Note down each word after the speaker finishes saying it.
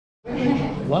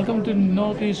Welcome to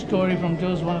know this story from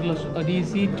Joe's Wanderlust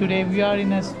Odyssey. Today we are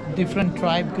in a different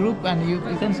tribe group, and you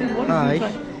can see what is the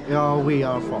tribe? We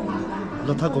are from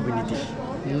Lotha community.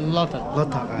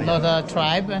 Lotha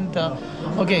tribe, and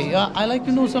okay, I like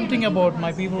to know something about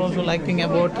my people. Also like to know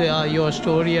about your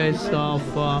stories of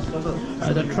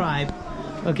the tribe.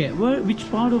 Okay, which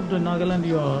part of the Nagaland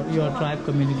your tribe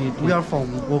community is? We are from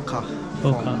Wokha.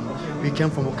 Wokha. We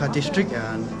came from Wokha District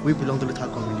and we belong to the Lotha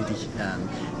community. And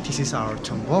this is our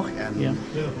chambok, and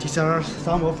these are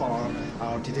some of our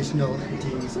traditional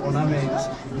things, ornaments,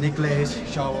 necklace,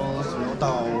 shawls,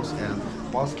 towels, and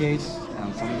baskets,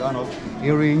 and some kind of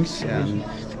earrings. And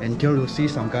here you see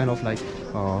some kind of like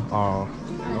our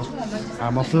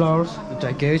mufflers,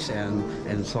 jackets,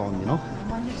 and so on.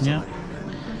 Yeah.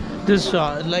 This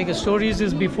like stories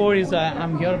is before is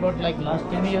I'm here about like last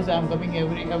 10 years I'm coming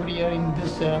every year in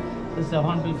this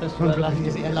Hornbill festival.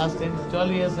 Last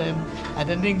 12 years I'm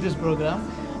attending this program,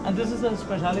 and this is a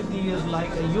speciality is like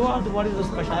what is the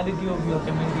speciality of your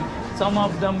community? Some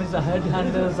of them is a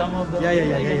headhunter, some of them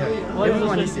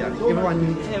Everyone is here. Everyone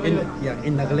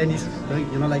in Nagaland is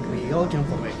like we all came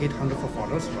from 800 for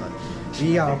foreigners, but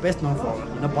we are best known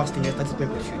for busting it. That's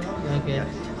bamboo shoot. Okay. Yeah.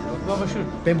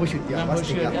 Bamboo shoot,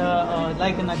 busting,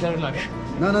 like in Nagaland.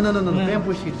 No.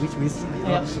 Bamboo shoot, which means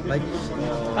like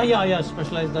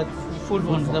specialized that food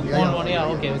one, the phone one. Yeah,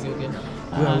 okay.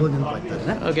 We are learning about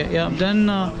that. Okay, yeah. Then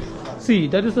see,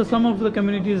 that is some of the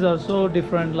communities are so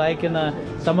different. Like in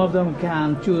some of them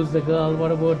can choose the girl.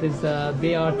 What about this?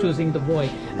 They are choosing the boy.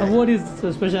 What is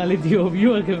the speciality of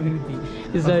your community?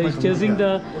 Is choosing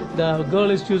the girl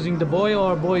is choosing the boy,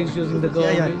 or boy is choosing the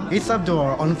girl? It's up to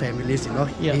our own families,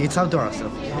 It's up to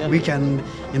ourselves. We can,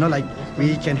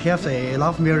 we can have a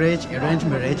love marriage, arranged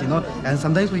marriage, and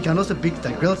sometimes we can also pick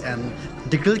the girls, and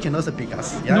the girl can also pick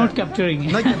us. Not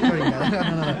capturing. Not capturing.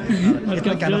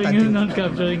 Not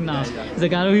capturing now. The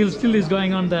Garo still is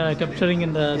going on the capturing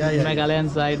in the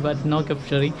Nagaland side, but no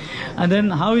capturing. And then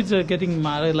how is getting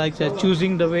married? Like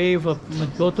choosing the way of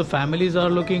both the families are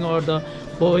looking, or the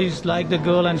boy is like the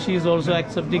girl and she is also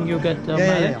accepting you get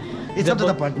married. It's up to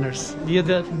the partners. Yeah,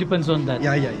 that depends on that.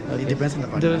 Okay. It depends on the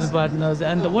partners. The partners.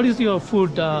 And what is your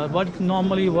food? What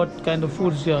kind of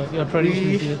foods your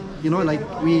tradition?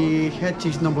 We had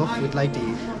this number of with like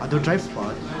the other tribes,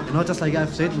 but just like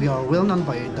I've said, we are well known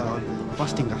by the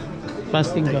fasting.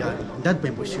 That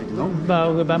bamboo shoot,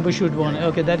 Bamboo shoot one.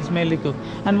 Okay, that is mainly cooked.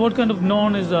 And what kind of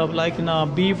naan is like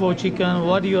beef or chicken?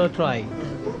 What do you try?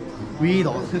 We eat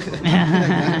all.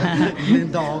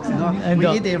 And dogs, And we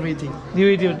eat everything. You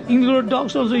eat it. Include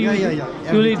dogs also? You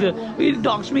eat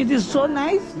dogs meat is so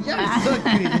nice. Yeah, it's so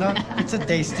good, It's a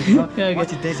tasty, Okay.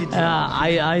 What's it tasty?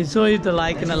 I saw it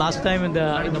like in the last time in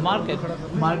the market.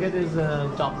 Market is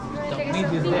top meat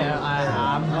is there.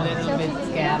 I'm a little bit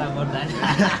scared about that.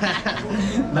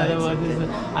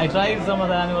 I tried some of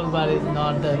the animals, but it's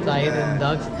not tried in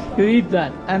dogs. You eat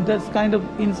that, and that's kind of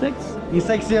insects.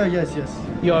 Insects, yes.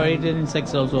 You are eating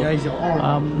insects also.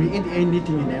 Yeah, we eat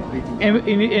anything and everything.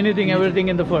 Anything, everything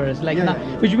in the forest, like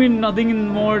which means nothing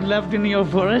more left in your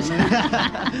forest.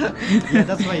 Yeah,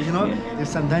 that's why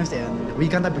sometimes we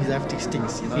can't preserve these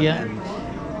things. And,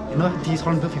 this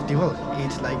Hornbill festival,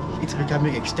 it's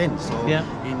becoming extinct. So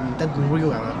in that memory,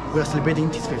 we are celebrating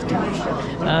this festival.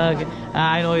 Okay.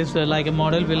 I know it's like a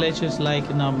model village is like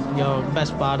your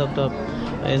best part of the.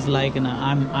 Is like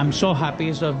I'm so happy.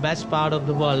 It's the best part of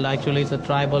the world. Actually, it's a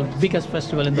tribal biggest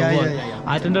festival in the world.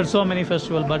 I attended so many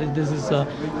festivals, but this is the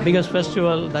biggest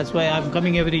festival. That's why I'm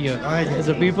coming every year.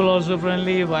 The people also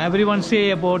friendly. Everyone say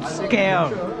about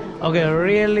scare. Okay,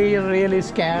 really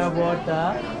scared about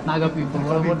the Naga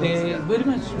people. They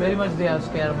very much they are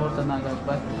scared about the Nagas.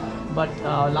 But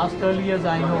last 12 years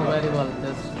I know very well.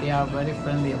 They are very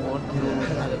friendly about the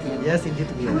Naga people. Yes, indeed.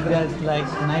 That's like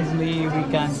nicely we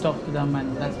can talk to them,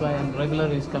 and that's why I'm regular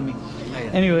is coming.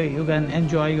 Anyway, you can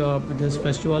enjoy this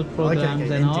festival programs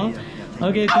and all.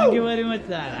 Okay, thank you very much.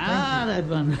 That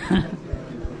one.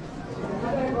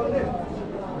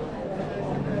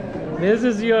 This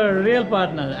is your real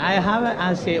partner. I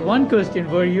have one question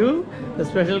for you. The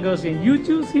special question: you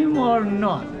choose him or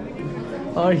not?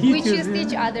 Or we choose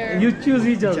each other. You choose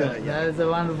each other. That is a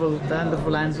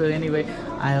wonderful answer. Anyway,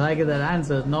 I like that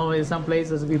answer. Normally, some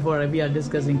places before we are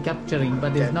discussing capturing,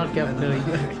 but it's not capturing.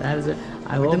 That is.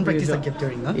 I hope practice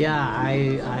capturing, huh? Yeah,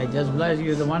 I just bless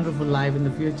you the wonderful life in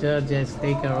the future. Just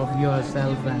take care of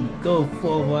yourself and go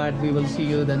forward. We will see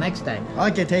you the next time.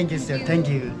 Okay, thank you, sir. Thank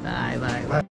you. Bye.